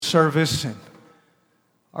service. And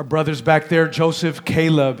our brothers back there, Joseph,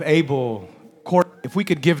 Caleb, Abel, Court, if we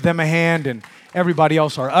could give them a hand, and everybody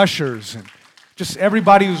else, our ushers, and just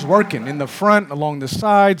everybody who's working in the front, along the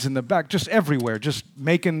sides, in the back, just everywhere, just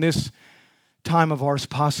making this time of ours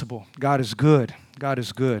possible. God is good. God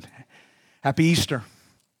is good. Happy Easter.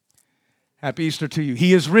 Happy Easter to you.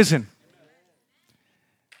 He is risen.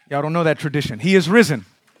 Y'all don't know that tradition. He is risen.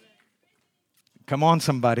 Come on,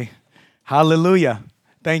 somebody. Hallelujah.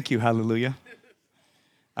 Thank you, hallelujah.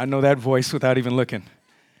 I know that voice without even looking.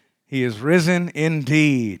 He is risen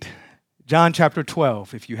indeed. John chapter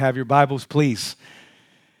 12. If you have your Bibles, please.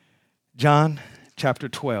 John chapter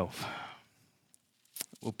 12.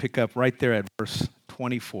 We'll pick up right there at verse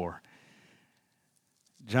 24.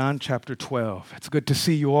 John chapter 12. It's good to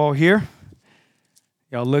see you all here.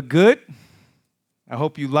 Y'all look good. I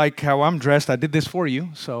hope you like how I'm dressed. I did this for you,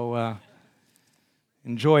 so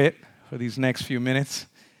enjoy it for these next few minutes.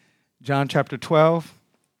 John chapter 12,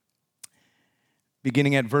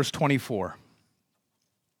 beginning at verse 24.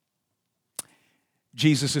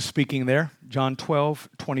 Jesus is speaking there, John 12,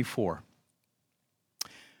 24.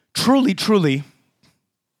 Truly, truly,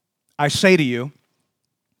 I say to you,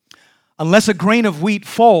 unless a grain of wheat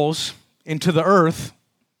falls into the earth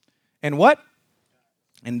and what?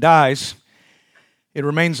 And dies, it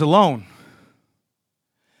remains alone.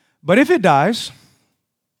 But if it dies,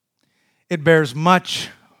 it bears much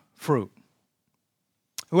fruit.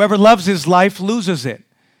 Whoever loves his life loses it.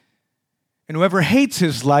 And whoever hates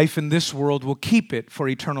his life in this world will keep it for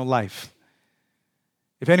eternal life.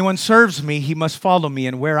 If anyone serves me, he must follow me,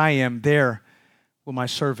 and where I am, there will my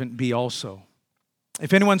servant be also.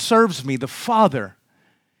 If anyone serves me, the Father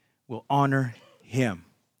will honor him.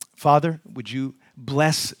 Father, would you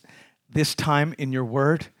bless this time in your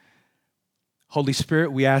word? Holy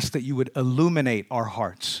Spirit, we ask that you would illuminate our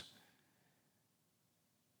hearts.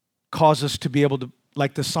 Cause us to be able to,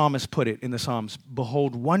 like the psalmist put it in the Psalms,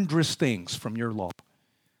 behold wondrous things from your law.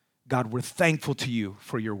 God, we're thankful to you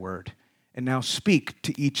for your word. And now speak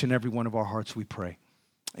to each and every one of our hearts, we pray.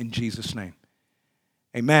 In Jesus' name,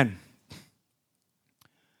 amen.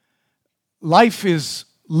 Life is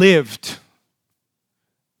lived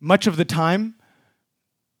much of the time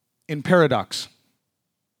in paradox.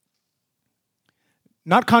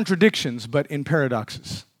 Not contradictions, but in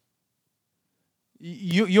paradoxes.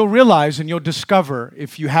 You'll realize and you'll discover,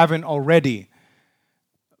 if you haven't already,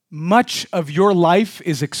 much of your life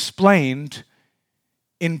is explained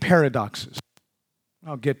in paradoxes.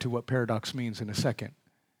 I'll get to what paradox means in a second.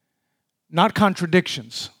 Not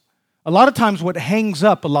contradictions. A lot of times what hangs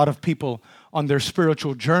up a lot of people on their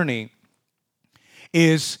spiritual journey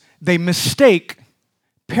is they mistake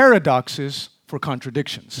paradoxes for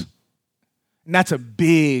contradictions. And that's a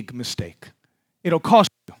big mistake. It'll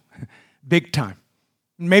cost you big time.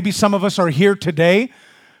 Maybe some of us are here today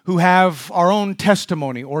who have our own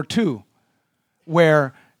testimony or two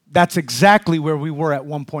where that's exactly where we were at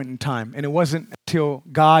one point in time. And it wasn't until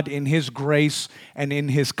God in his grace and in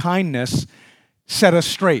his kindness set us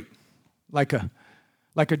straight, like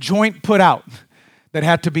a joint put out that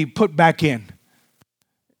had to be put back in.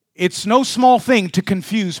 It's no small thing to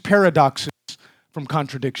confuse paradoxes from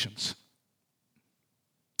contradictions.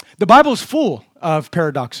 The Bible's full of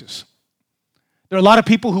paradoxes. There are a lot of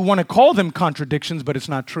people who want to call them contradictions, but it's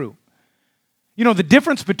not true. You know, the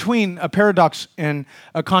difference between a paradox and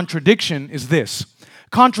a contradiction is this.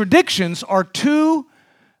 Contradictions are two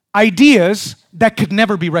ideas that could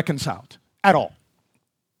never be reconciled at all,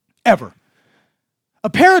 ever. A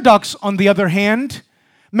paradox, on the other hand,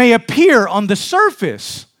 may appear on the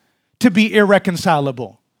surface to be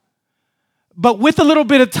irreconcilable. But with a little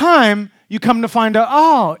bit of time, you come to find out,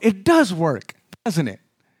 oh, it does work, doesn't it?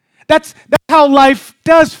 That's how life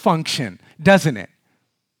does function, doesn't it?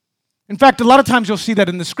 In fact, a lot of times you'll see that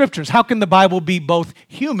in the scriptures. How can the Bible be both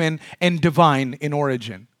human and divine in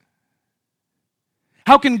origin?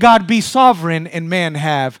 How can God be sovereign and man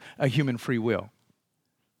have a human free will?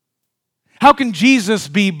 How can Jesus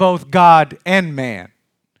be both God and man?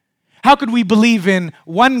 How could we believe in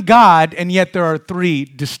one God and yet there are three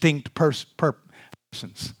distinct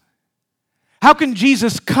persons? How can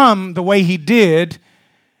Jesus come the way he did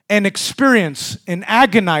and experience an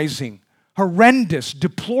agonizing, horrendous,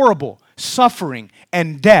 deplorable suffering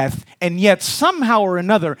and death, and yet somehow or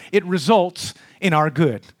another it results in our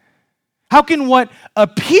good? How can what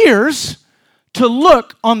appears to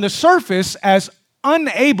look on the surface as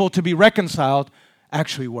unable to be reconciled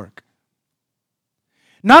actually work?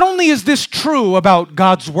 Not only is this true about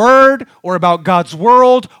God's word or about God's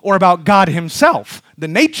world or about God himself, the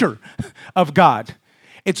nature of God,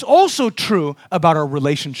 it's also true about our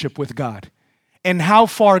relationship with God. and how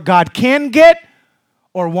far God can get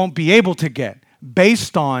or won't be able to get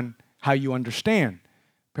based on how you understand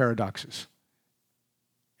paradoxes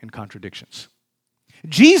and contradictions.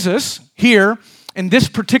 Jesus, here in this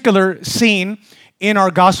particular scene in our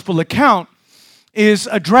gospel account, is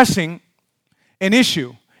addressing an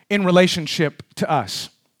issue in relationship to us.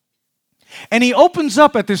 And he opens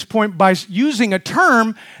up at this point by using a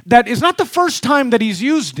term that is not the first time that he's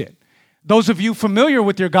used it. Those of you familiar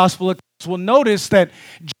with your gospel accounts will notice that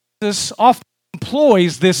Jesus often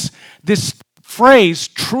employs this phrase,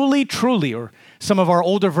 truly, truly, or some of our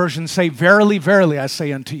older versions say, verily, verily, I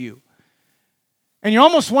say unto you. And you're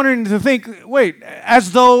almost wondering to think, wait,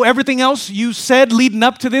 as though everything else you said leading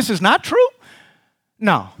up to this is not true?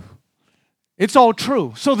 No, it's all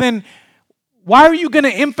true. So then, why are you going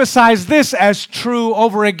to emphasize this as true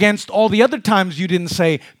over against all the other times you didn't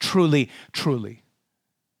say truly, truly?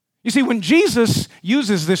 You see, when Jesus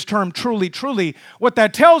uses this term truly, truly, what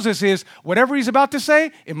that tells us is whatever he's about to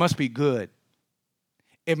say, it must be good.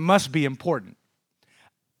 It must be important.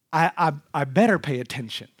 I better pay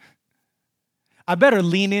attention. I better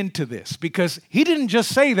lean into this because he didn't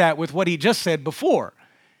just say that with what he just said before.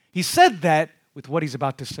 He said that with what he's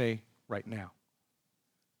about to say right now.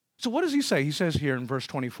 So what does he say? He says here in verse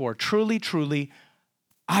 24, truly, truly,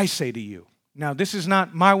 I say to you. Now, this is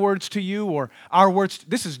not my words to you or our words.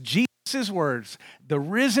 This is Jesus' words, the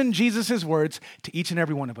risen Jesus' words to each and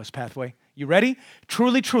every one of us, Pathway. You ready?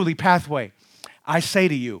 Truly, truly, Pathway, I say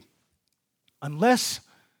to you, unless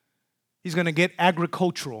he's going to get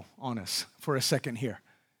agricultural on us for a second here.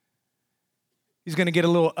 He's going to get a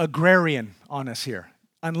little agrarian on us here.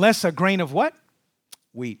 Unless a grain of what?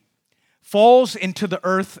 Wheat falls into the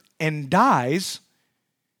earth and dies,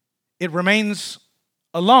 it remains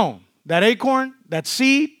alone. That acorn, that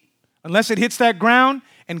seed, unless it hits that ground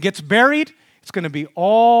and gets buried, it's going to be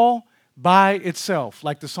all by itself,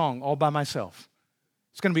 like the song, All By Myself.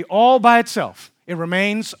 It's going to be all by itself. It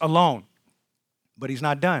remains alone. But he's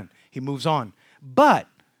not done. He moves on. But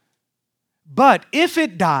if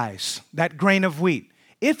it dies, that grain of wheat,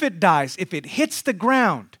 if it dies, if it hits the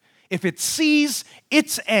ground, if it sees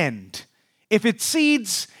its end, if it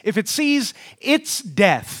sees its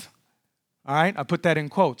death, all right, I put that in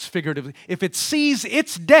quotes figuratively. If it sees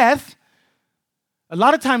its death, a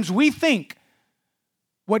lot of times we think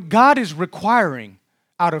what God is requiring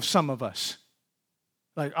out of some of us.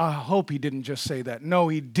 Like, I hope he didn't just say that. No,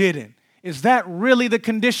 he didn't. Is that really the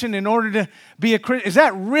condition in order to be a Christian? Is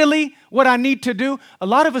that really what I need to do? A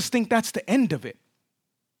lot of us think that's the end of it.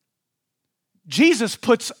 Jesus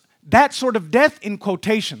puts that sort of death in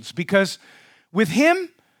quotations because with him,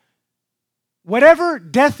 whatever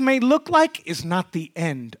death may look like is not the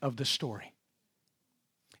end of the story.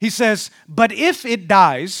 He says, but if it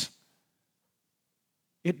dies,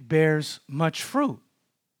 it bears much fruit.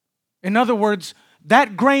 In other words,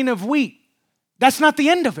 that grain of wheat, that's not the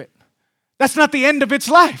end of it. That's not the end of its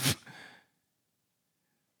life.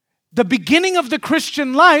 The beginning of the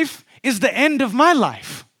Christian life is the end of my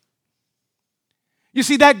life. You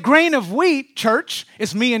see, that grain of wheat, church,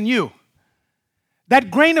 is me and you. That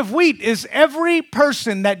grain of wheat is every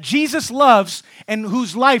person that Jesus loves and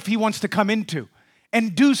whose life he wants to come into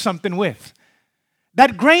and do something with.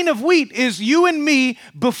 That grain of wheat is you and me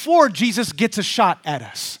before Jesus gets a shot at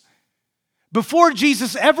us. Before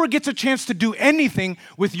Jesus ever gets a chance to do anything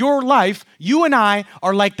with your life, you and I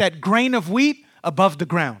are like that grain of wheat above the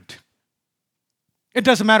ground. It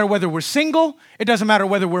doesn't matter whether we're single. It doesn't matter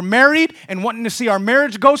whether we're married and wanting to see our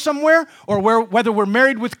marriage go somewhere, or whether we're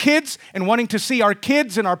married with kids and wanting to see our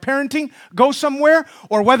kids and our parenting go somewhere,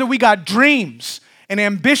 or whether we got dreams and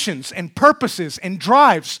ambitions and purposes and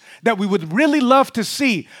drives that we would really love to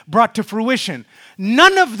see brought to fruition.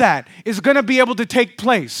 None of that is going to be able to take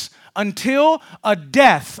place until a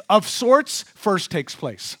death of sorts first takes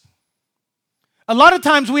place. A lot of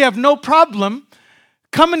times we have no problem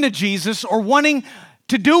coming to Jesus or wanting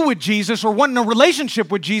to do with Jesus or wanting a relationship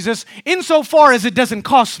with Jesus insofar as it doesn't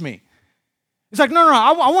cost me. It's like, no,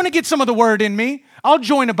 I want to get some of the word in me. I'll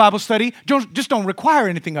join a Bible study. Just don't require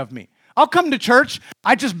anything of me. I'll come to church.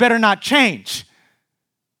 I just better not change.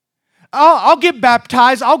 I'll get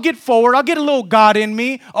baptized. I'll get forward. I'll get a little God in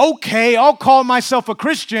me. Okay, I'll call myself a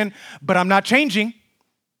Christian, but I'm not changing.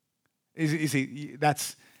 You see,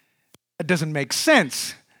 that doesn't make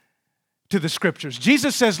sense to the scriptures.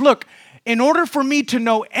 Jesus says, look, in order for me to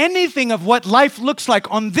know anything of what life looks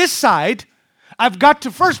like on this side, I've got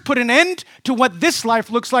to first put an end to what this life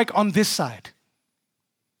looks like on this side.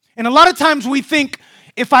 And a lot of times we think,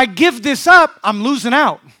 if I give this up, I'm losing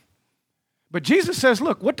out. But Jesus says,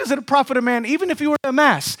 look, what does it profit a man, even if he were to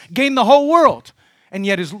amass, gain the whole world, and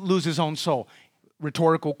yet lose his own soul?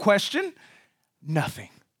 Rhetorical question. Nothing.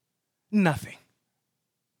 Nothing.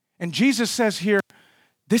 And Jesus says here,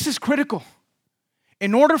 this is critical.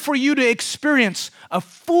 In order for you to experience a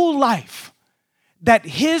full life that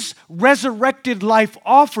His resurrected life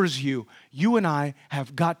offers you, you and I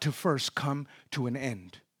have got to first come to an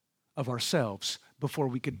end of ourselves before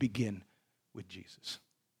we could begin with Jesus.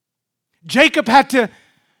 Jacob had to,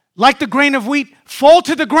 like the grain of wheat, fall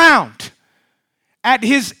to the ground at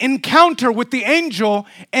his encounter with the angel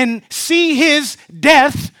and see his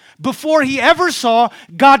death before he ever saw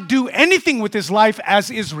God do anything with his life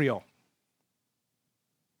as Israel.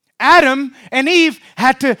 Adam and Eve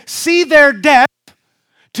had to see their death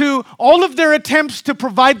to all of their attempts to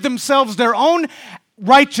provide themselves their own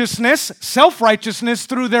righteousness, self-righteousness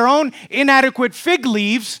through their own inadequate fig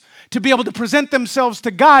leaves to be able to present themselves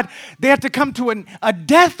to God. They had to come to a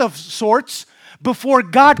death of sorts before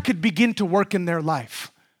God could begin to work in their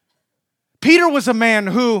life. Peter was a man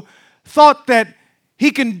who thought that he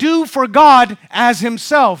can do for God as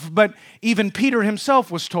himself, but even Peter himself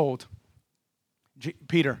was told,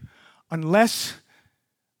 Peter, until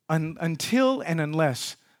and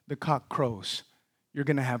unless the cock crows, you're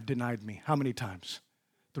going to have denied me. How many times?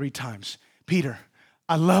 3 times. Peter,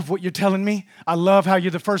 I love what you're telling me. I love how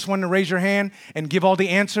you're the first one to raise your hand and give all the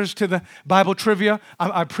answers to the Bible trivia.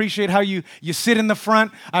 I appreciate how you sit in the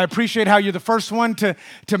front. I appreciate how you're the first one to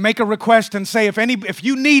make a request and say, if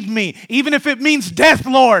you need me, even if it means death,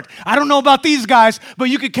 Lord. I don't know about these guys, but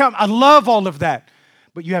you could count. I love all of that.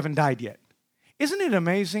 But you haven't died yet. Isn't it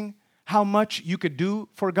amazing how much you could do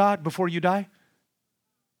for God before you die?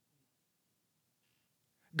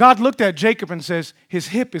 God looked at Jacob and says, his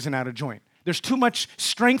hip isn't out of joint. There's too much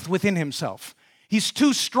strength within himself. He's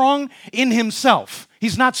too strong in himself.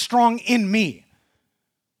 He's not strong in me.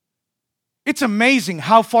 It's amazing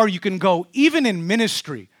how far you can go, even in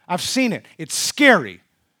ministry. I've seen it. It's scary.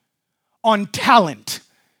 On talent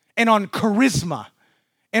and on charisma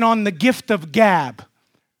and on the gift of gab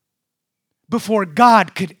before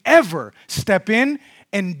God could ever step in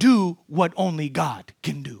and do what only God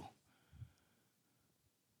can do.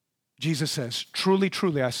 Jesus says, truly,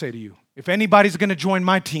 truly, I say to you, if anybody's going to join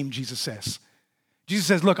my team, Jesus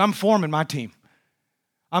says, look, I'm forming my team.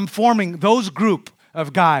 I'm forming those group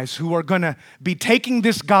of guys who are going to be taking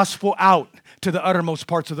this gospel out to the uttermost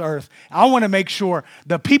parts of the earth. I want to make sure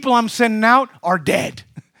the people I'm sending out are dead.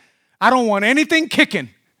 I don't want anything kicking.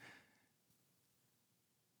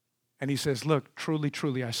 And he says, look, truly,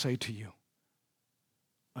 truly, I say to you,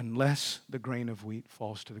 unless the grain of wheat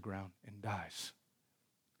falls to the ground and dies.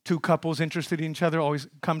 2 couples interested in each other always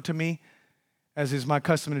come to me, as is my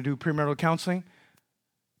custom to do premarital counseling.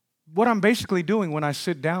 What I'm basically doing when I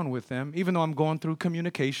sit down with them, even though I'm going through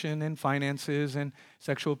communication and finances and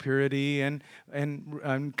sexual purity and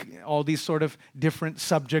all these sort of different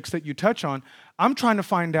subjects that you touch on, I'm trying to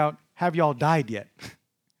find out, have y'all died yet?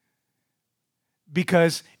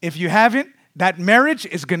 Because if you haven't, that marriage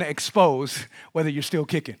is going to expose whether you're still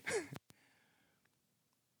kicking.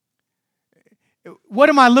 What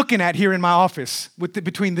am I looking at here in my office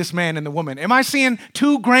between this man and the woman? Am I seeing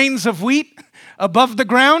 2 grains of wheat above the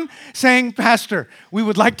ground saying, Pastor, we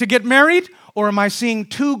would like to get married? Or am I seeing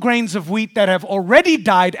 2 grains of wheat that have already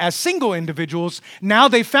died as single individuals? Now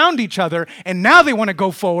they found each other and now they want to go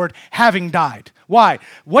forward having died. Why?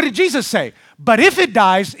 What did Jesus say? But if it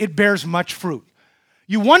dies, it bears much fruit.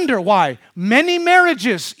 You wonder why many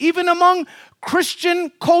marriages, even among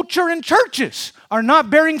Christian culture and churches, are not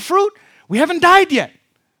bearing fruit. We haven't died yet.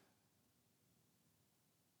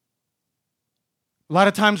 A lot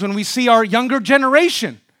of times when we see our younger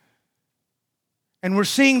generation and we're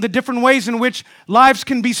seeing the different ways in which lives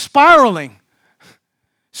can be spiraling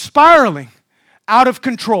out of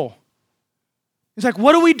control. It's like,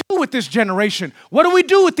 what do we do with this generation? What do we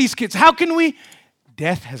do with these kids? How can we?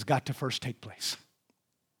 Death has got to first take place.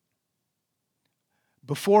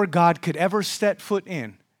 Before God could ever set foot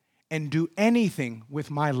in and do anything with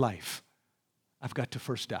my life, I've got to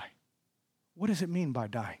first die. What does it mean by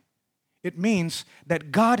die? It means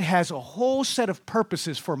that God has a whole set of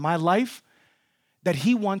purposes for my life that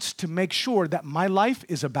He wants to make sure that my life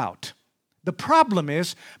is about. The problem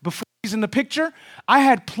is, before He's in the picture, I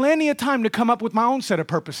had plenty of time to come up with my own set of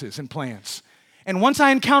purposes and plans. And once I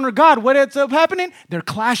encounter God, what ends up happening? They're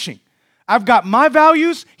clashing. I've got my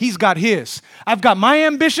values, He's got His. I've got my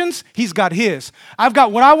ambitions, He's got His. I've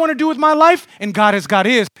got what I want to do with my life, and God has got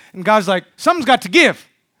His. And God's like, something's got to give.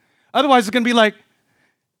 Otherwise, it's going to be like,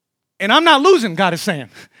 and I'm not losing, God is saying.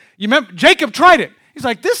 You remember, Jacob tried it. He's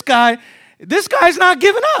like, this guy's not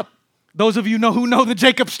giving up. Those of you who know the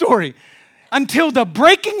Jacob story. Until the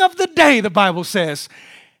breaking of the day, the Bible says,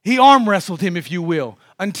 He arm wrestled him, if you will,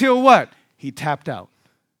 until what? He tapped out.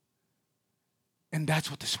 And that's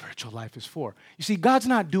what the spiritual life is for. You see, God's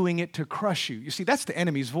not doing it to crush you. You see, that's the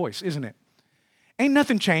enemy's voice, isn't it? Ain't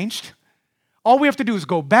nothing changed. All we have to do is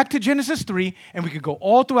go back to Genesis 3, and we could go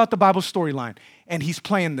all throughout the Bible storyline. And he's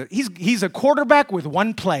playing he's a quarterback with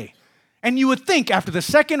one play. And you would think after the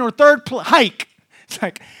second or third hike, it's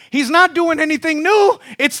like, he's not doing anything new.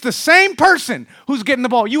 It's the same person who's getting the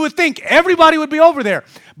ball. You would think everybody would be over there,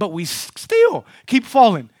 but we still keep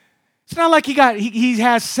falling. It's not like he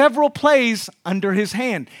has several plays under his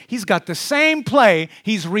hand. He's got the same play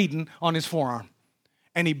he's reading on his forearm,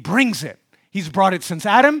 and he brings it. He's brought it since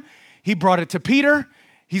Adam. He brought it to Peter.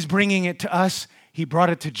 He's bringing it to us. He brought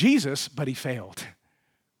it to Jesus, but he failed.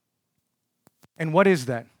 And what is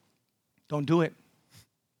that? Don't do it.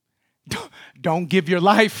 Don't give your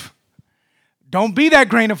life. Don't be that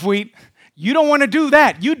grain of wheat. You don't want to do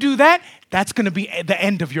that. You do that, that's going to be the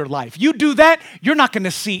end of your life. You do that, you're not going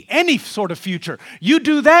to see any sort of future. You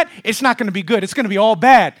do that, it's not going to be good. It's going to be all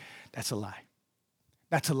bad. That's a lie.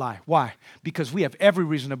 That's a lie. Why? Because we have every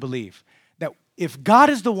reason to believe that if God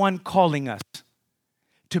is the one calling us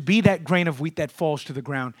to be that grain of wheat that falls to the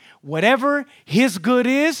ground, whatever his good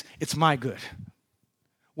is, it's my good.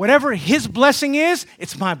 Whatever his blessing is,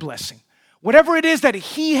 it's my blessing. Whatever it is that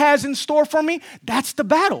he has in store for me, that's the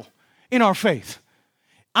battle in our faith.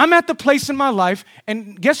 I'm at the place in my life,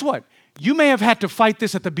 and guess what? You may have had to fight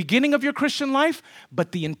this at the beginning of your Christian life,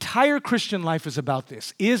 but the entire Christian life is about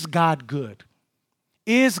this. Is God good?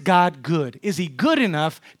 Is God good? Is he good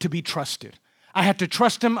enough to be trusted? I had to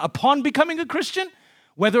trust him upon becoming a Christian,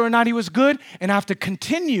 whether or not he was good, and I have to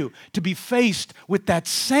continue to be faced with that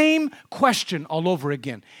same question all over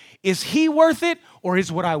again. Is he worth it, or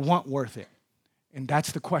is what I want worth it? And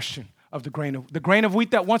that's the question of the grain of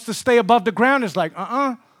wheat that wants to stay above the ground is like,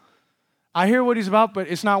 I hear what he's about, but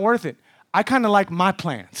it's not worth it. I kind of like my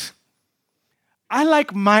plans. I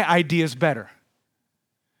like my ideas better.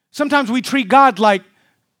 Sometimes we treat God like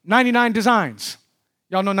 99 Designs.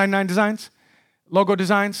 Y'all know 99 Designs? Logo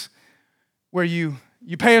designs, where you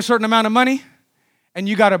pay a certain amount of money, and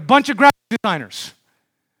you got a bunch of graphic designers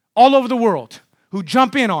all over the world who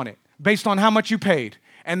jump in on it based on how much you paid.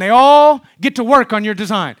 And they all get to work on your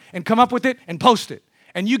design and come up with it and post it.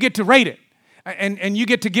 And you get to rate it. And you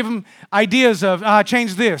get to give them ideas of,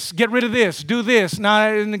 change this, get rid of this, do this, nah,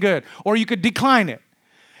 isn't good. Or you could decline it.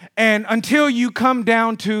 And until you come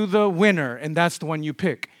down to the winner, and that's the one you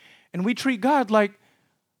pick. And we treat God like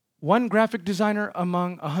one graphic designer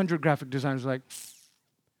among 100 graphic designers, like,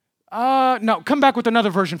 no, come back with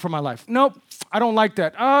another version for my life. Nope, I don't like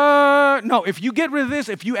that. No, if you get rid of this,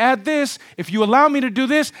 if you add this, if you allow me to do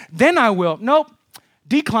this, then I will. Nope,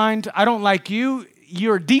 declined. I don't like you.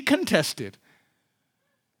 You're decontested.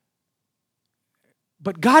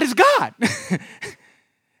 But God is God.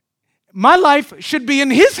 My life should be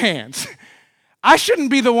in his hands. I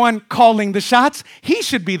shouldn't be the one calling the shots. He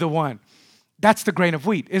should be the one. That's the grain of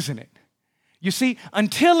wheat, isn't it? You see,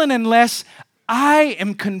 until and unless I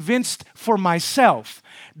am convinced for myself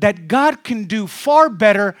that God can do far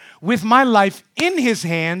better with my life in his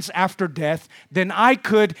hands after death than I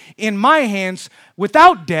could in my hands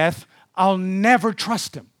without death, I'll never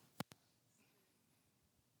trust him.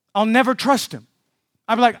 I'll never trust him.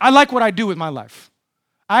 I'm like, I like what I do with my life.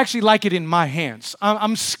 I actually like it in my hands.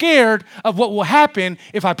 I'm scared of what will happen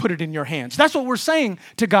if I put it in your hands. That's what we're saying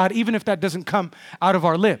to God, even if that doesn't come out of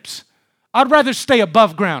our lips. I'd rather stay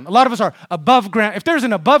above ground. A lot of us are above ground. If there's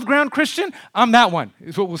an above ground Christian, I'm that one,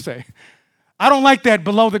 is what we'll say. I don't like that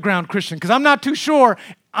below the ground Christian because I'm not too sure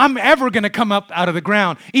I'm ever going to come up out of the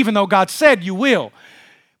ground, even though God said you will.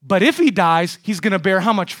 But if he dies, he's going to bear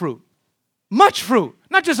how much fruit? Much fruit,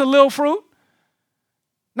 not just a little fruit.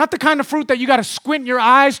 Not the kind of fruit that you got to squint your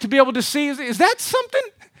eyes to be able to see. Is that something?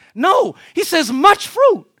 No, he says much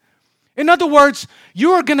fruit. In other words,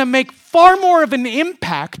 you are going to make far more of an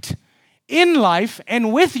impact in life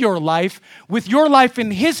and with your life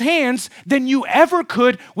in his hands than you ever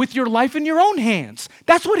could with your life in your own hands.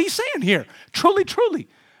 That's what he's saying here. Truly, truly,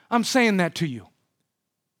 I'm saying that to you.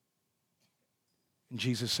 And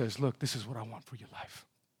Jesus says, look, this is what I want for your life.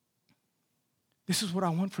 This is what I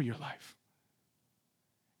want for your life.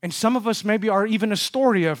 And some of us maybe are even a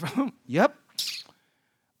story of, yep,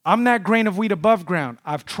 I'm that grain of wheat above ground.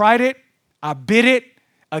 I've tried it. I bit it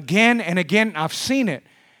again and again. I've seen it.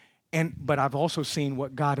 But I've also seen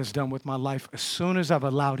what God has done with my life as soon as I've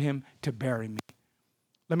allowed him to bury me.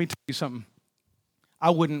 Let me tell you something. I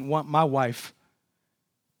wouldn't want my wife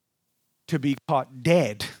to be caught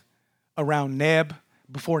dead around Neb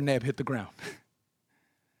before Neb hit the ground.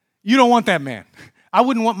 You don't want that man. I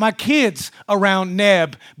wouldn't want my kids around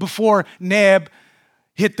Neb before Neb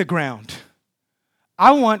hit the ground.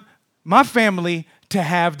 I want my family to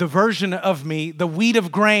have the version of me, the wheat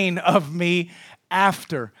of grain of me,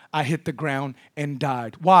 after I hit the ground and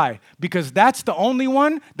died. Why? Because that's the only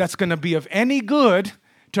one that's going to be of any good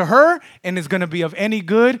to her and is going to be of any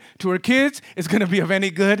good to her kids, is going to be of any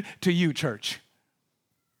good to you, church.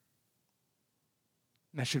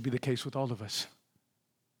 And that should be the case with all of us.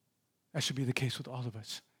 That should be the case with all of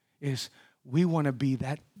us, is we want to be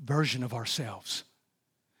that version of ourselves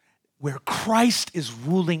where Christ is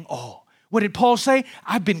ruling all. What did Paul say?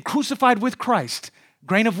 I've been crucified with Christ,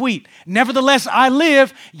 grain of wheat. Nevertheless, I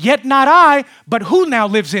live, yet not I, but who now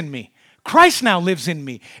lives in me? Christ now lives in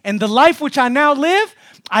me. And the life which I now live,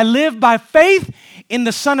 I live by faith in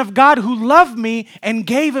the Son of God who loved me and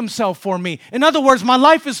gave himself for me. In other words, my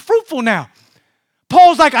life is fruitful now.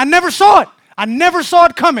 Paul's like, I never saw it. I never saw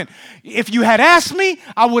it coming. If you had asked me,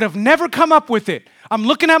 I would have never come up with it. I'm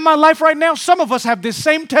looking at my life right now. Some of us have this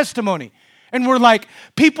same testimony. And we're like,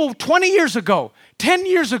 people 20 years ago, 10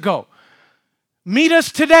 years ago, meet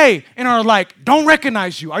us today and are like, don't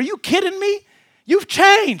recognize you. Are you kidding me? You've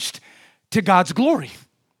changed. To God's glory,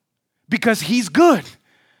 because he's good.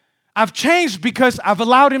 I've changed because I've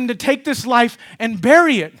allowed him to take this life and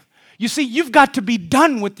bury it. You see, you've got to be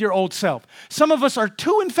done with your old self. Some of us are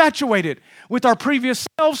too infatuated with our previous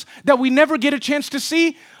selves that we never get a chance to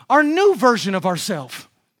see our new version of ourselves.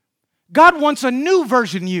 God wants a new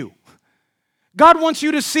version you. God wants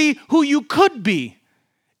you to see who you could be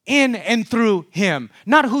in and through him,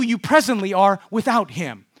 not who you presently are without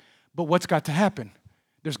him. But what's got to happen?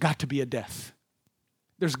 There's got to be a death.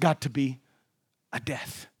 There's got to be a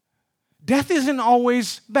death. Death isn't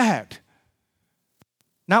always bad.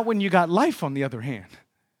 Not when you got life, on the other hand.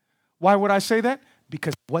 Why would I say that?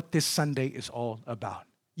 Because what this Sunday is all about.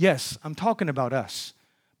 Yes, I'm talking about us,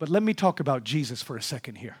 but let me talk about Jesus for a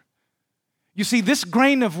second here. You see, this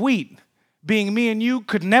grain of wheat, being me and you,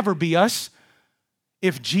 could never be us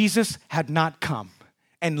if Jesus had not come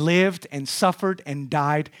and lived and suffered and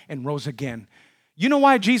died and rose again. You know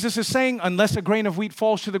why Jesus is saying, unless a grain of wheat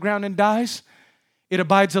falls to the ground and dies, it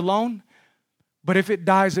abides alone? But if it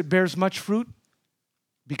dies, it bears much fruit?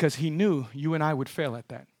 Because he knew you and I would fail at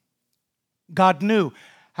that. God knew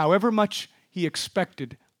however much he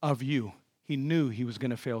expected of you, he knew he was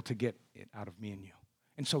going to fail to get it out of me and you.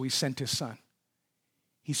 And so he sent his son.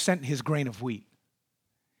 He sent his grain of wheat.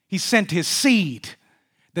 He sent his seed.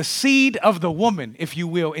 The seed of the woman, if you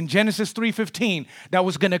will, in Genesis 3:15, that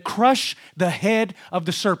was going to crush the head of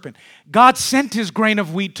the serpent. God sent his grain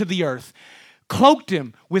of wheat to the earth, cloaked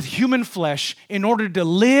him with human flesh in order to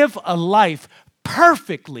live a life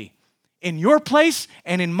perfectly in your place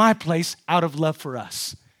and in my place out of love for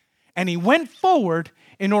us. And he went forward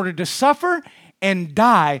in order to suffer and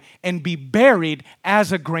die and be buried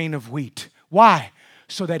as a grain of wheat. Why?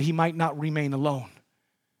 So that he might not remain alone.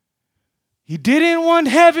 He didn't want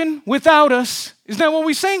heaven without us. Isn't that what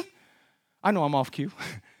we sing? I know I'm off cue.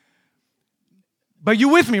 But you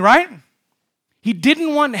with me, right? He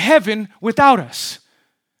didn't want heaven without us.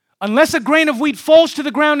 Unless a grain of wheat falls to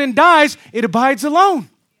the ground and dies, it abides alone.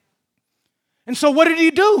 And so what did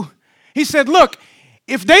he do? He said, look,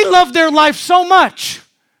 if they love their life so much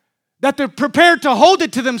that they're prepared to hold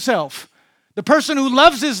it to themselves, the person who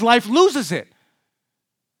loves his life loses it,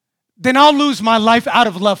 then I'll lose my life out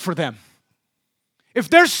of love for them. If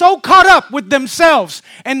they're so caught up with themselves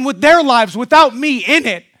and with their lives without me in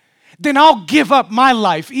it, then I'll give up my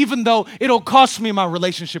life, even though it'll cost me my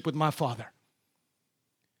relationship with my Father.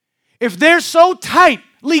 If they're so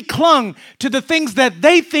tightly clung to the things that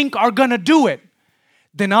they think are going to do it,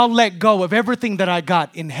 then I'll let go of everything that I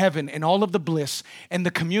got in heaven and all of the bliss and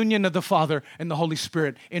the communion of the Father and the Holy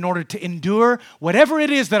Spirit in order to endure whatever it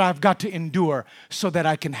is that I've got to endure so that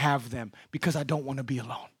I can have them, because I don't want to be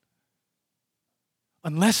alone.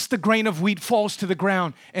 Unless the grain of wheat falls to the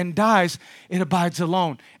ground and dies, it abides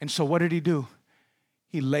alone. And so what did he do?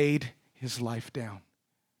 He laid his life down.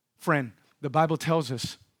 Friend, the Bible tells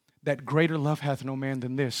us that greater love hath no man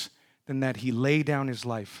than this, than that he lay down his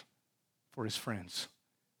life for his friends.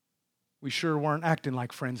 We sure weren't acting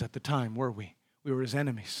like friends at the time, were we? We were his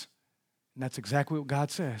enemies. And that's exactly what God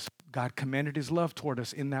says. God commended his love toward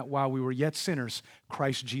us in that while we were yet sinners,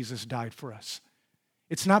 Christ Jesus died for us.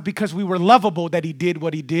 It's not because we were lovable that he did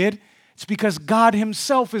what he did. It's because God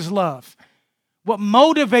himself is love. What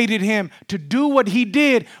motivated him to do what he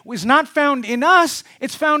did was not found in us,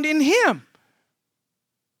 it's found in him.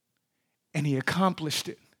 And he accomplished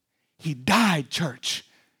it. He died, church.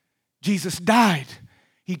 Jesus died.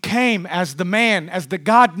 He came as the man, as the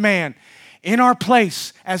God-man, in our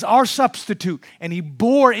place as our substitute, and he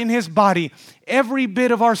bore in his body every bit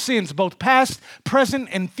of our sins, both past, present,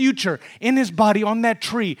 and future, in his body on that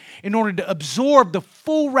tree in order to absorb the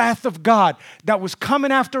full wrath of God that was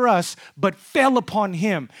coming after us but fell upon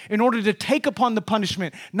him, in order to take upon the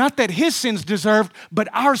punishment, not that his sins deserved, but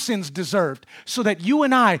our sins deserved, so that you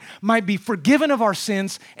and I might be forgiven of our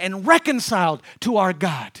sins and reconciled to our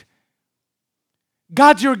God.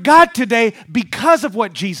 God's your God today because of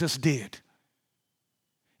what Jesus did.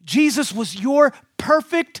 Jesus was your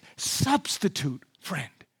perfect substitute, friend.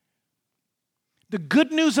 The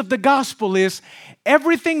good news of the gospel is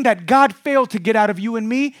everything that God failed to get out of you and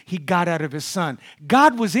me, he got out of his son.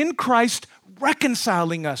 God was in Christ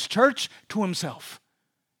reconciling us, church, to himself.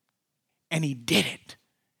 And he did it.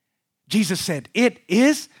 Jesus said, it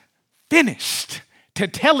is finished.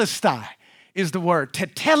 Tetelestai is the word.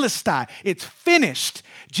 Tetelestai. It's finished.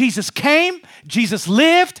 Jesus came, Jesus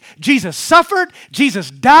lived, Jesus suffered, Jesus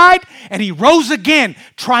died, and he rose again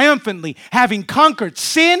triumphantly, having conquered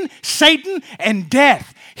sin, Satan, and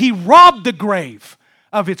death. He robbed the grave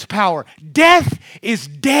of its power. Death is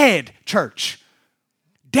dead, church.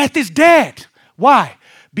 Death is dead. Why?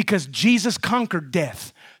 Because Jesus conquered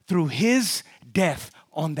death through his death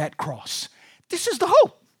on that cross. This is the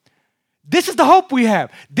hope. This is the hope we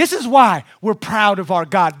have. This is why we're proud of our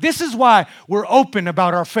God. This is why we're open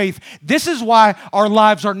about our faith. This is why our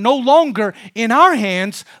lives are no longer in our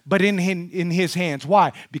hands, but in his hands.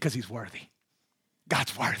 Why? Because he's worthy.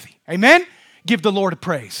 God's worthy. Amen? Give the Lord a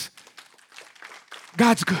praise.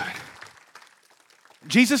 God's good.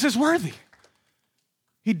 Jesus is worthy.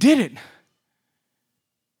 He did it.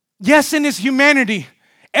 Yes, in his humanity,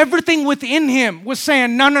 everything within him was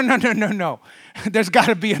saying, no. There's got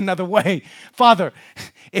to be another way. Father,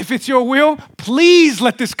 if it's your will, please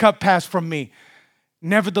let this cup pass from me.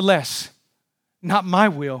 Nevertheless, not my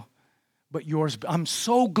will, but yours. I'm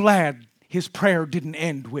so glad his prayer didn't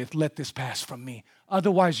end with, let this pass from me.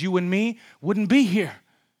 Otherwise, you and me wouldn't be here.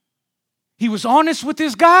 He was honest with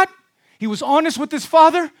his God. He was honest with his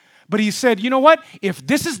Father. But he said, you know what? If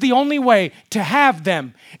this is the only way to have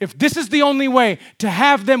them, if this is the only way to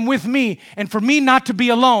have them with me and for me not to be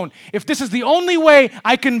alone, if this is the only way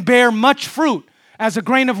I can bear much fruit as a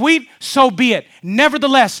grain of wheat, so be it.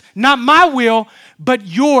 Nevertheless, not my will, but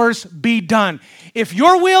yours be done. If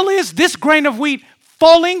your will is this grain of wheat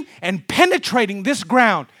falling and penetrating this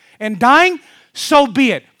ground and dying, so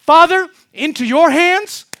be it. Father, into your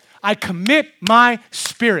hands I commit my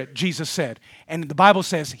spirit, Jesus said. And the Bible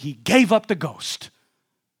says he gave up the ghost.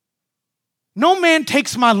 No man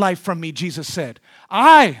takes my life from me, Jesus said.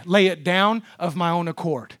 I lay it down of my own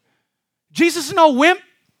accord. Jesus is no wimp.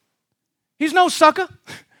 He's no sucker.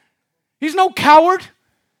 He's no coward.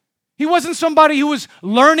 He wasn't somebody who was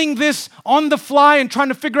learning this on the fly and trying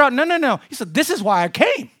to figure out, no. He said, this is why I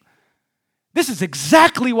came. This is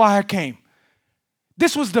exactly why I came.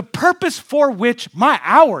 This was the purpose for which my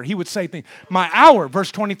hour, he would say things, my hour,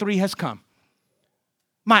 verse 23, has come.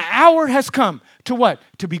 My hour has come to what?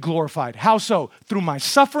 To be glorified. How so? Through my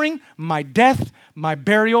suffering, my death, my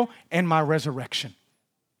burial, and my resurrection.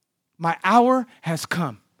 My hour has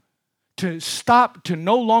come to stop, to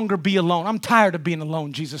no longer be alone. I'm tired of being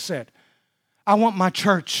alone, Jesus said. I want my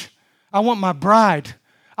church. I want my bride.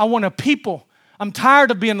 I want a people. I'm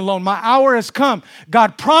tired of being alone. My hour has come.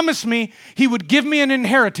 God promised me he would give me an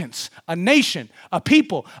inheritance, a nation, a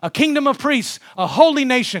people, a kingdom of priests, a holy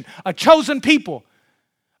nation, a chosen people.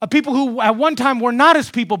 A people who at one time were not his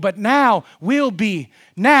people, but now will be.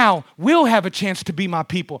 Now will have a chance to be my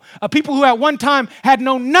people. A people who at one time had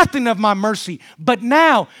known nothing of my mercy, but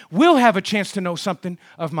now will have a chance to know something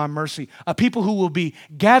of my mercy. A people who will be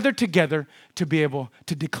gathered together to be able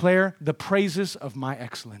to declare the praises of my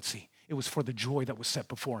excellency. It was for the joy that was set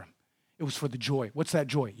before him. It was for the joy. What's that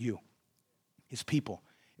joy? You, his people.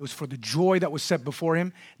 It was for the joy that was set before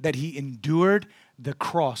him that he endured the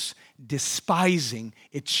cross, despising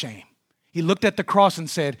its shame. He looked at the cross and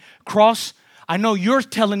said, cross, I know you're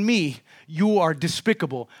telling me you are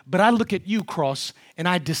despicable, but I look at you, cross, and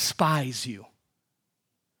I despise you.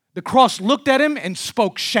 The cross looked at him and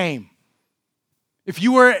spoke shame. If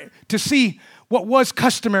you were to see what was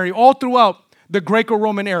customary all throughout the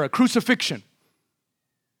Greco-Roman era, crucifixion,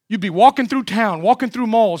 you'd be walking through town, walking through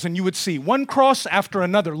malls, and you would see one cross after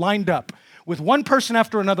another lined up with one person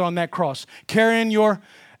after another on that cross, carrying your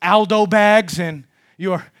Aldo bags and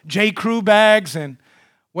your J. Crew bags and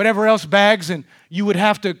whatever else bags, and you would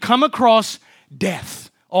have to come across death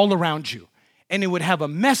all around you. And it would have a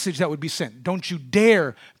message that would be sent. Don't you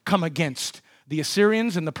dare come against the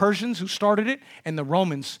Assyrians and the Persians who started it and the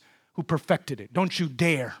Romans who perfected it. Don't you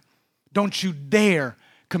dare. Don't you dare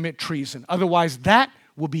commit treason. Otherwise, that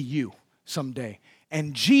will be you someday.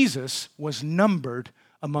 And Jesus was numbered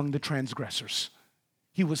among the transgressors.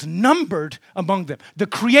 He was numbered among them. The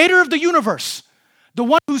creator of the universe, the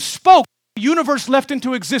one who spoke the universe left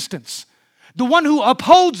into existence, the one who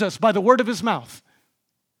upholds us by the word of his mouth,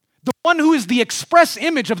 the one who is the express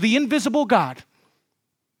image of the invisible God,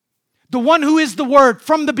 the one who is the Word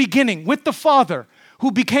from the beginning with the Father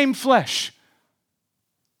who became flesh,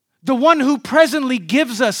 the one who presently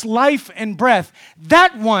gives us life and breath,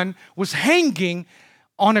 that one was hanging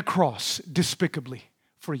on a cross despicably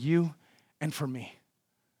for you and for me,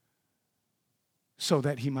 so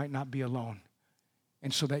that he might not be alone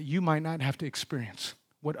and so that you might not have to experience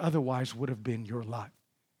what otherwise would have been your lot.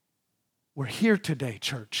 We're here today,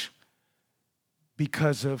 church,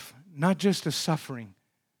 because of not just a suffering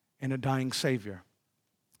and a dying Savior,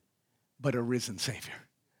 but a risen Savior.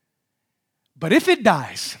 But if it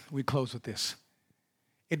dies, we close with this,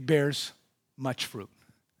 it bears much fruit.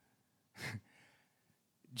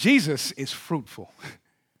 Jesus is fruitful.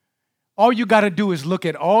 All you got to do is look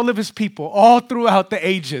at all of his people all throughout the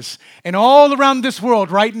ages and all around this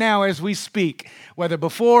world right now as we speak, whether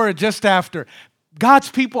before or just after.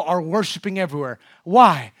 God's people are worshiping everywhere.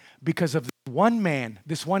 Why? Because of this one man,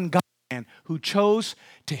 this one God man who chose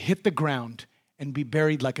to hit the ground and be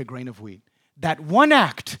buried like a grain of wheat. That one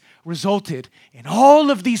act resulted in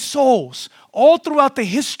all of these souls all throughout the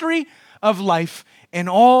history of life and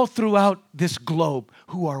all throughout this globe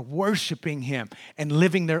who are worshiping him and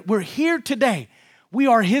living there. We're here today. We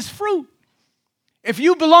are his fruit. If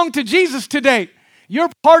you belong to Jesus today, you're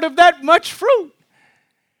part of that much fruit.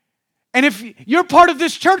 And if you're part of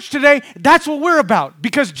this church today, that's what we're about,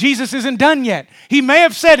 because Jesus isn't done yet. He may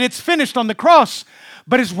have said it's finished on the cross,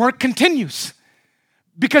 but his work continues.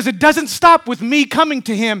 Because it doesn't stop with me coming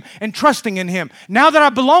to him and trusting in him. Now that I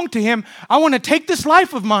belong to him, I want to take this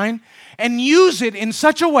life of mine and use it in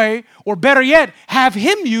such a way, or better yet, have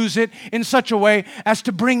him use it in such a way as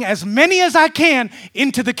to bring as many as I can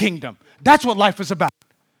into the kingdom. That's what life is about.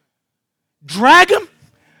 Drag them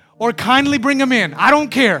or kindly bring them in. I don't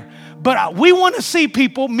care. But we want to see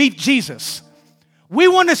people meet Jesus. We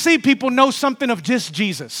want to see people know something of just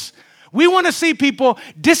Jesus. We want to see people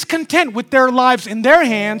discontent with their lives in their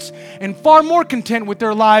hands and far more content with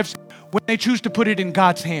their lives when they choose to put it in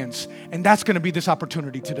God's hands. And that's going to be this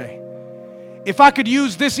opportunity today. If I could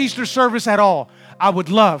use this Easter service at all, I would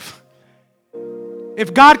love.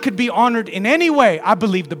 If God could be honored in any way, I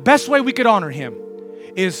believe the best way we could honor him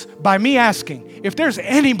is by me asking if there's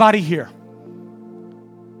anybody here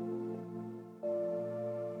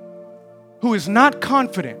who is not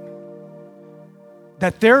confident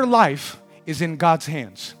that their life is in God's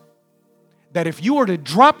hands. That if you were to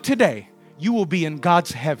drop today, you will be in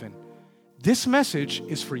God's heaven. This message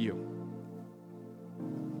is for you.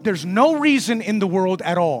 There's no reason in the world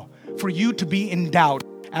at all for you to be in doubt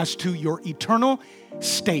as to your eternal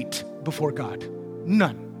state before God.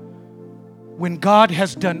 None. When God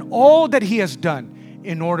has done all that he has done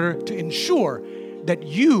in order to ensure that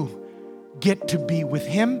you get to be with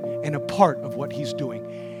him and a part of what he's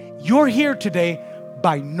doing. You're here today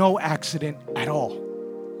by no accident at all.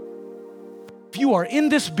 If you are in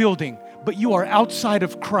this building, but you are outside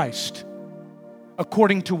of Christ,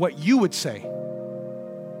 according to what you would say,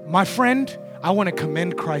 my friend, I want to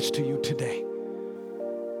commend Christ to you today.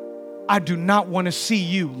 I do not want to see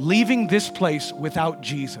you leaving this place without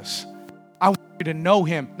Jesus. I want you to know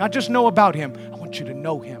him, not just know about him. I want you to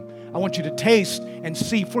know him. I want you to taste and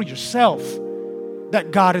see for yourself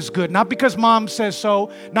that God is good. Not because mom says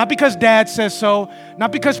so, not because dad says so,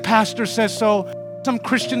 not because pastor says so, some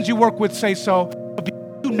Christians you work with say so, but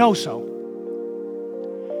because you know so.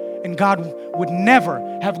 And God would never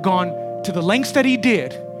have gone to the lengths that he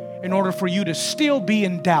did in order for you to still be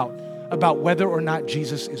in doubt about whether or not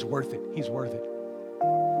Jesus is worth it. He's worth it.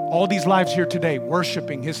 All these lives here today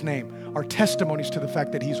worshiping his name are testimonies to the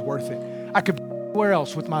fact that he's worth it. I could be anywhere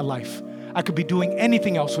else with my life. I could be doing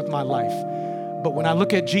anything else with my life. But when I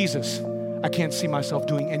look at Jesus, I can't see myself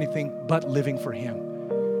doing anything but living for him.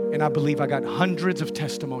 And I believe I got hundreds of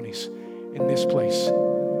testimonies in this place.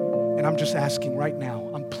 And I'm just asking right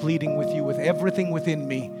now, I'm pleading with you with everything within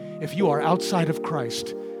me. If you are outside of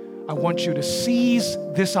Christ, I want you to seize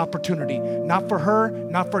this opportunity. Not for her,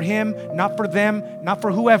 not for him, not for them, not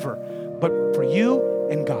for whoever, but for you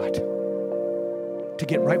and God. To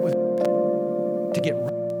get right with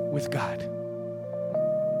God.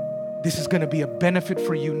 This is going to be a benefit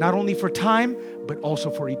for you, not only for time, but also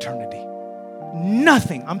for eternity.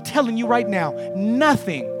 Nothing, I'm telling you right now,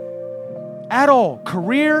 nothing at all,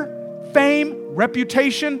 career, fame,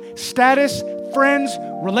 reputation, status, friends,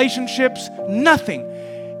 relationships, nothing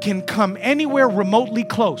can come anywhere remotely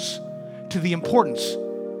close to the importance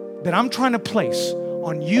that I'm trying to place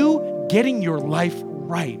on you getting your life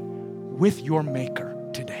right with your Maker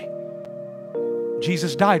today.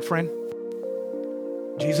 Jesus died, friend.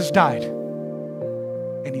 Jesus died.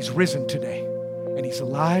 And He's risen today. And He's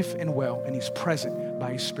alive and well. And He's present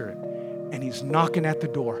by His Spirit. And He's knocking at the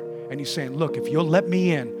door. And He's saying, look, if you'll let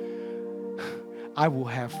me in, I will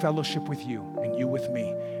have fellowship with you and you with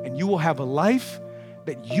me. And you will have a life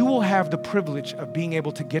that you will have the privilege of being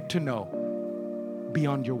able to get to know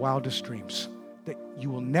beyond your wildest dreams, that you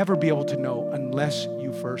will never be able to know unless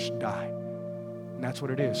you first die. And that's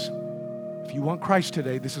what it is. If you want Christ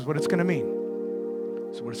today, this is what it's going to mean.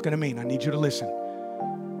 This is what it's going to mean. I need you to listen.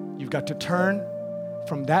 You've got to turn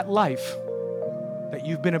from that life that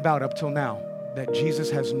you've been about up till now, that Jesus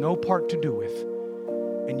has no part to do with,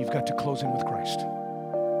 and you've got to close in with Christ.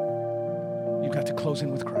 You've got to close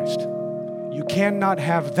in with Christ. You cannot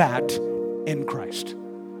have that in Christ.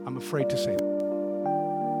 I'm afraid to say that.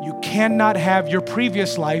 You cannot have your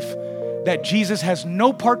previous life that Jesus has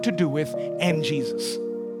no part to do with and Jesus.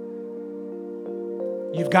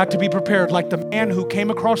 You've got to be prepared like the man who came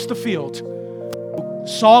across the field, who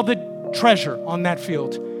saw the treasure on that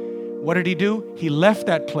field. What did he do? He left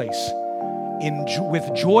that place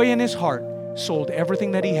with joy in his heart, sold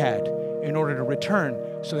everything that he had in order to return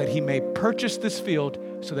so that he may purchase this field,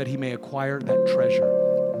 so that he may acquire that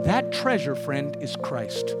treasure. That treasure, friend, is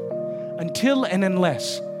Christ. Until and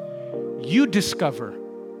unless you discover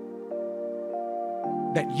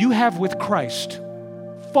that you have with Christ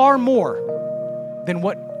far more than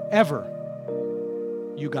whatever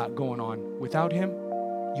you got going on. Without Him,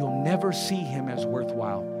 you'll never see Him as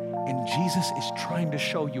worthwhile. And Jesus is trying to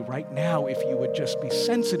show you right now, if you would just be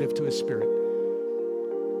sensitive to His Spirit.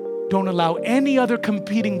 Don't allow any other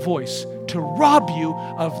competing voice to rob you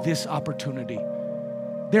of this opportunity.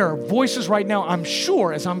 There are voices right now, I'm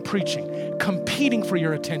sure, as I'm preaching, competing for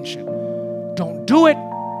your attention. Don't do it.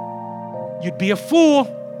 You'd be a fool.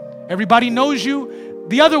 Everybody knows you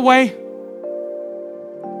the other way.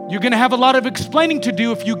 You're going to have a lot of explaining to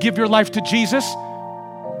do if you give your life to Jesus.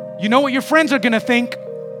 You know what your friends are going to think.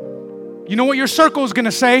 You know what your circle is going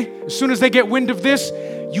to say as soon as they get wind of this.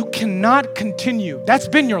 You cannot continue. That's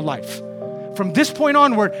been your life. From this point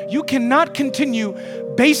onward, you cannot continue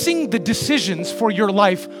basing the decisions for your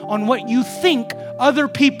life on what you think other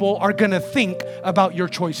people are going to think about your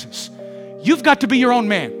choices. You've got to be your own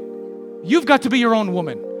man. You've got to be your own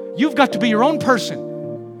woman. You've got to be your own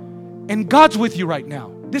person. And God's with you right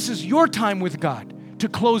now. This is your time with God to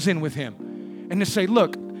close in with Him and to say,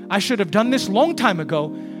 look, I should have done this long time ago,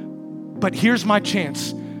 but here's my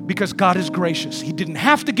chance because God is gracious. He didn't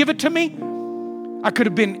have to give it to me. I could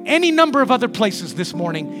have been any number of other places this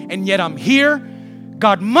morning, and yet I'm here.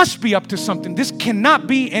 God must be up to something. This cannot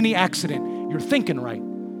be any accident. You're thinking right.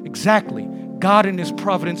 Exactly. God in His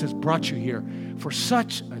providence has brought you here for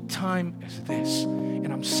such a time as this.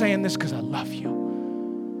 And I'm saying this because I love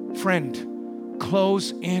you. Friend,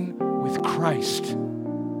 close in with Christ.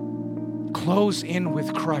 Close in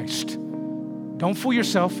with Christ. Don't fool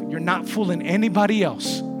yourself. You're not fooling anybody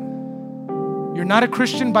else. You're not a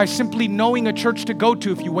Christian by simply knowing a church to go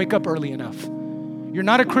to if you wake up early enough. You're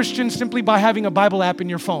not a Christian simply by having a Bible app in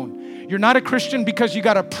your phone. You're not a Christian because you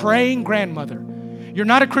got a praying grandmother. You're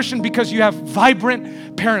not a Christian because you have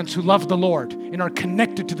vibrant parents who love the Lord and are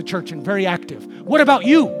connected to the church and very active. What about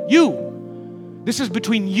you? You. This is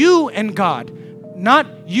between you and God,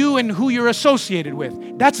 not you and who you're associated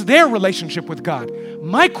with. That's their relationship with God.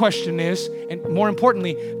 My question is, and more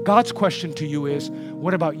importantly, God's question to you is,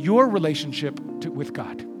 what about your relationship with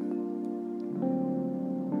God?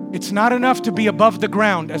 It's not enough to be above the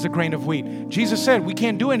ground as a grain of wheat. Jesus said, we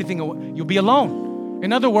can't do anything. You'll be alone.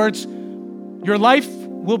 In other words, your life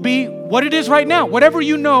will be what it is right now. Whatever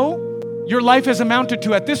you know your life has amounted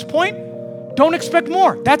to at this point, don't expect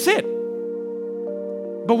more. That's it.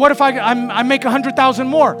 But what if I make 100,000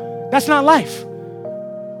 more? That's not life.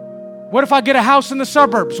 What if I get a house in the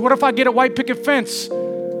suburbs? What if I get a white picket fence?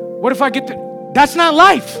 What if I get that's not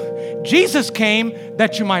life. Jesus came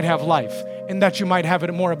that you might have life and that you might have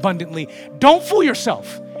it more abundantly. Don't fool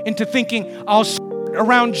yourself into thinking I'll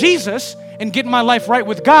around Jesus and get my life right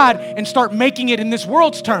with God and start making it in this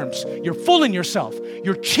world's terms. You're fooling yourself.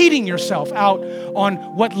 You're cheating yourself out on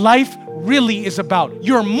what life really is about.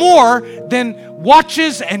 You're more than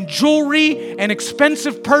watches and jewelry and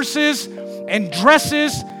expensive purses and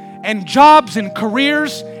dresses and jobs and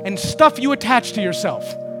careers and stuff you attach to yourself.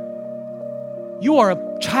 You are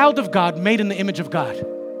a child of God made in the image of God.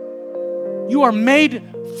 You are made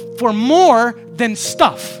for more than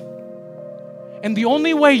stuff. And the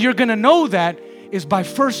only way you're going to know that is by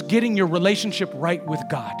first getting your relationship right with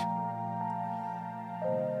God.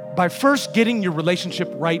 By first getting your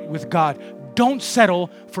relationship right with God. Don't settle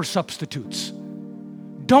for substitutes.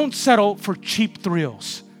 Don't settle for cheap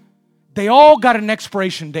thrills. They all got an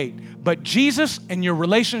expiration date. But Jesus and your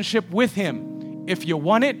relationship with Him, if you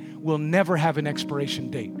want it, will never have an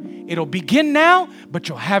expiration date. It'll begin now, but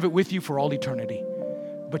you'll have it with you for all eternity.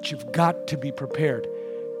 But you've got to be prepared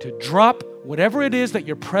to drop whatever it is that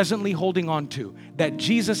you're presently holding on to, that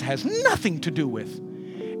Jesus has nothing to do with.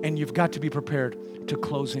 And you've got to be prepared to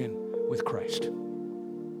close in with Christ.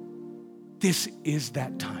 This is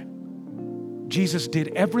that time. Jesus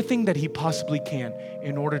did everything that He possibly can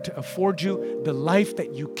in order to afford you the life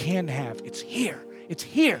that you can have. It's here. It's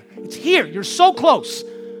here. It's here. You're so close.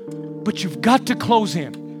 But you've got to close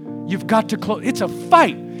in. You've got to close. It's a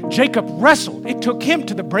fight. Jacob wrestled. It took him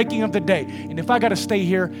to the breaking of the day. And if I got to stay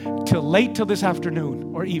here till this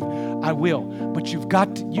afternoon or even, I will. But you've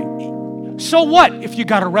got to, so what if you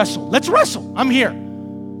got to wrestle? Let's wrestle. I'm here.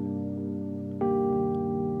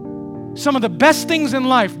 Some of the best things in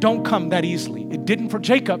life don't come that easily. It didn't for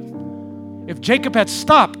Jacob. If Jacob had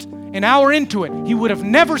stopped an hour into it, he would have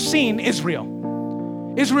never seen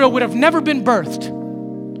Israel. Israel would have never been birthed.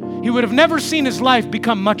 He would have never seen his life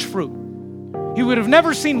become much fruit. He would have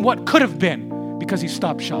never seen what could have been because he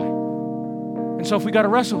stopped shy. And so if we got to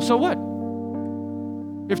wrestle, so what?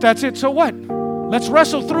 If that's it, so what? Let's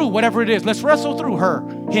wrestle through whatever it is. Let's wrestle through her,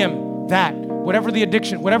 him, that, whatever the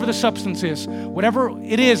addiction, whatever the substance is, whatever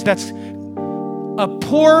it is that's a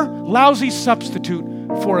poor, lousy substitute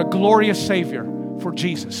for a glorious Savior, for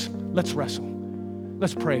Jesus. Let's wrestle.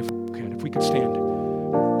 Let's pray if we could stand.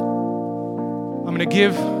 I'm going to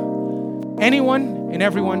give anyone and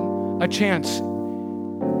everyone a chance.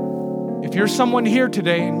 If you're someone here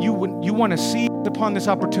today and you want to seize upon this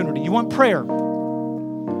opportunity, you want prayer,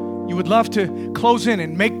 you would love to close in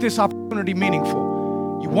and make this opportunity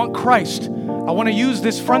meaningful. You want Christ. I want to use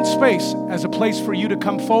this front space as a place for you to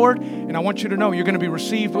come forward, and I want you to know you're going to be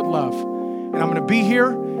received with love. And I'm going to be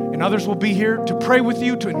here, and others will be here to pray with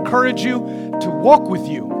you, to encourage you, to walk with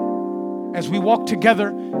you as we walk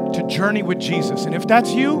together to journey with Jesus. And if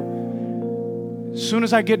that's you, as soon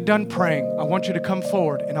as I get done praying, I want you to come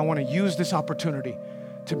forward, and I want to use this opportunity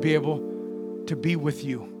to be able to be with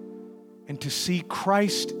you and to see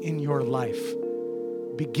Christ in your life,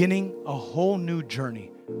 beginning a whole new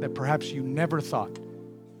journey that perhaps you never thought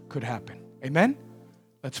could happen. Amen?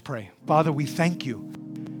 Let's pray. Father, we thank you.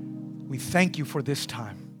 We thank you for this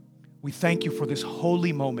time. We thank you for this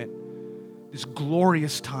holy moment, this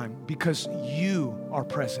glorious time, because you are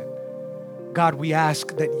present. God, we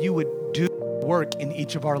ask that you would do work in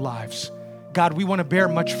each of our lives. God, we want to bear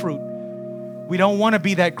much fruit. We don't want to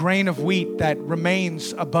be that grain of wheat that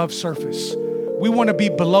remains above surface. We want to be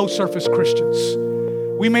below surface Christians.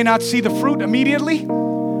 We may not see the fruit immediately.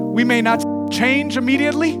 We may not change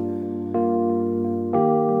immediately.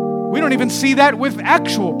 We don't even see that with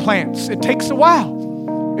actual plants. It takes a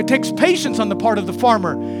while. It takes patience on the part of the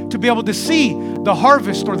farmer to be able to see the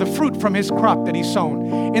harvest or the fruit from his crop that he's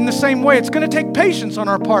sown. In the same way, it's going to take patience on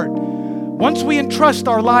our part. Once we entrust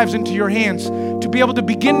our lives into your hands, to be able to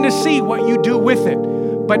begin to see what you do with it.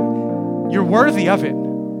 But you're worthy of it.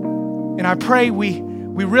 And I pray we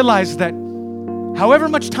realize that however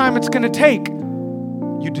much time it's going to take,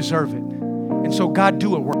 you deserve it. And so God,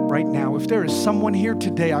 do a work right now. If there is someone here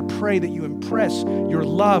today, I pray that you impress your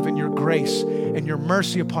love and your grace and your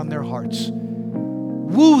mercy upon their hearts.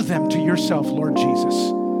 Woo them to yourself, Lord Jesus.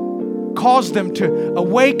 Cause them to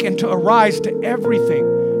awake and to arise to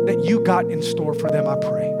everything that you got in store for them, I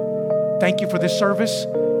pray. Thank you for this service,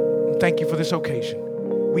 and thank you for this occasion.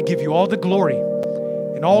 We give you all the glory,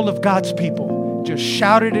 and all of God's people just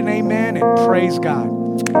shouted an amen and praise God.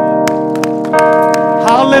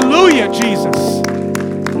 Hallelujah, Jesus.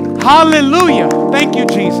 Hallelujah. Thank you,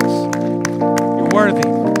 Jesus. You're worthy.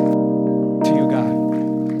 To you, God.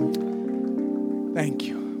 Thank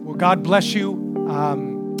you. Well, God bless you.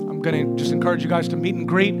 I'm going to just encourage you guys to meet and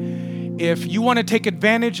greet. If you want to take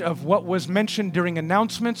advantage of what was mentioned during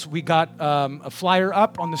announcements, we got a flyer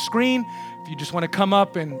up on the screen. If you just want to come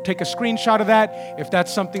up and take a screenshot of that, if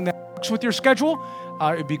that's something that works with your schedule,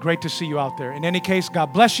 it'd be great to see you out there. In any case,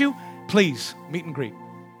 God bless you. Please meet and greet.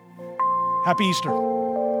 Happy Easter.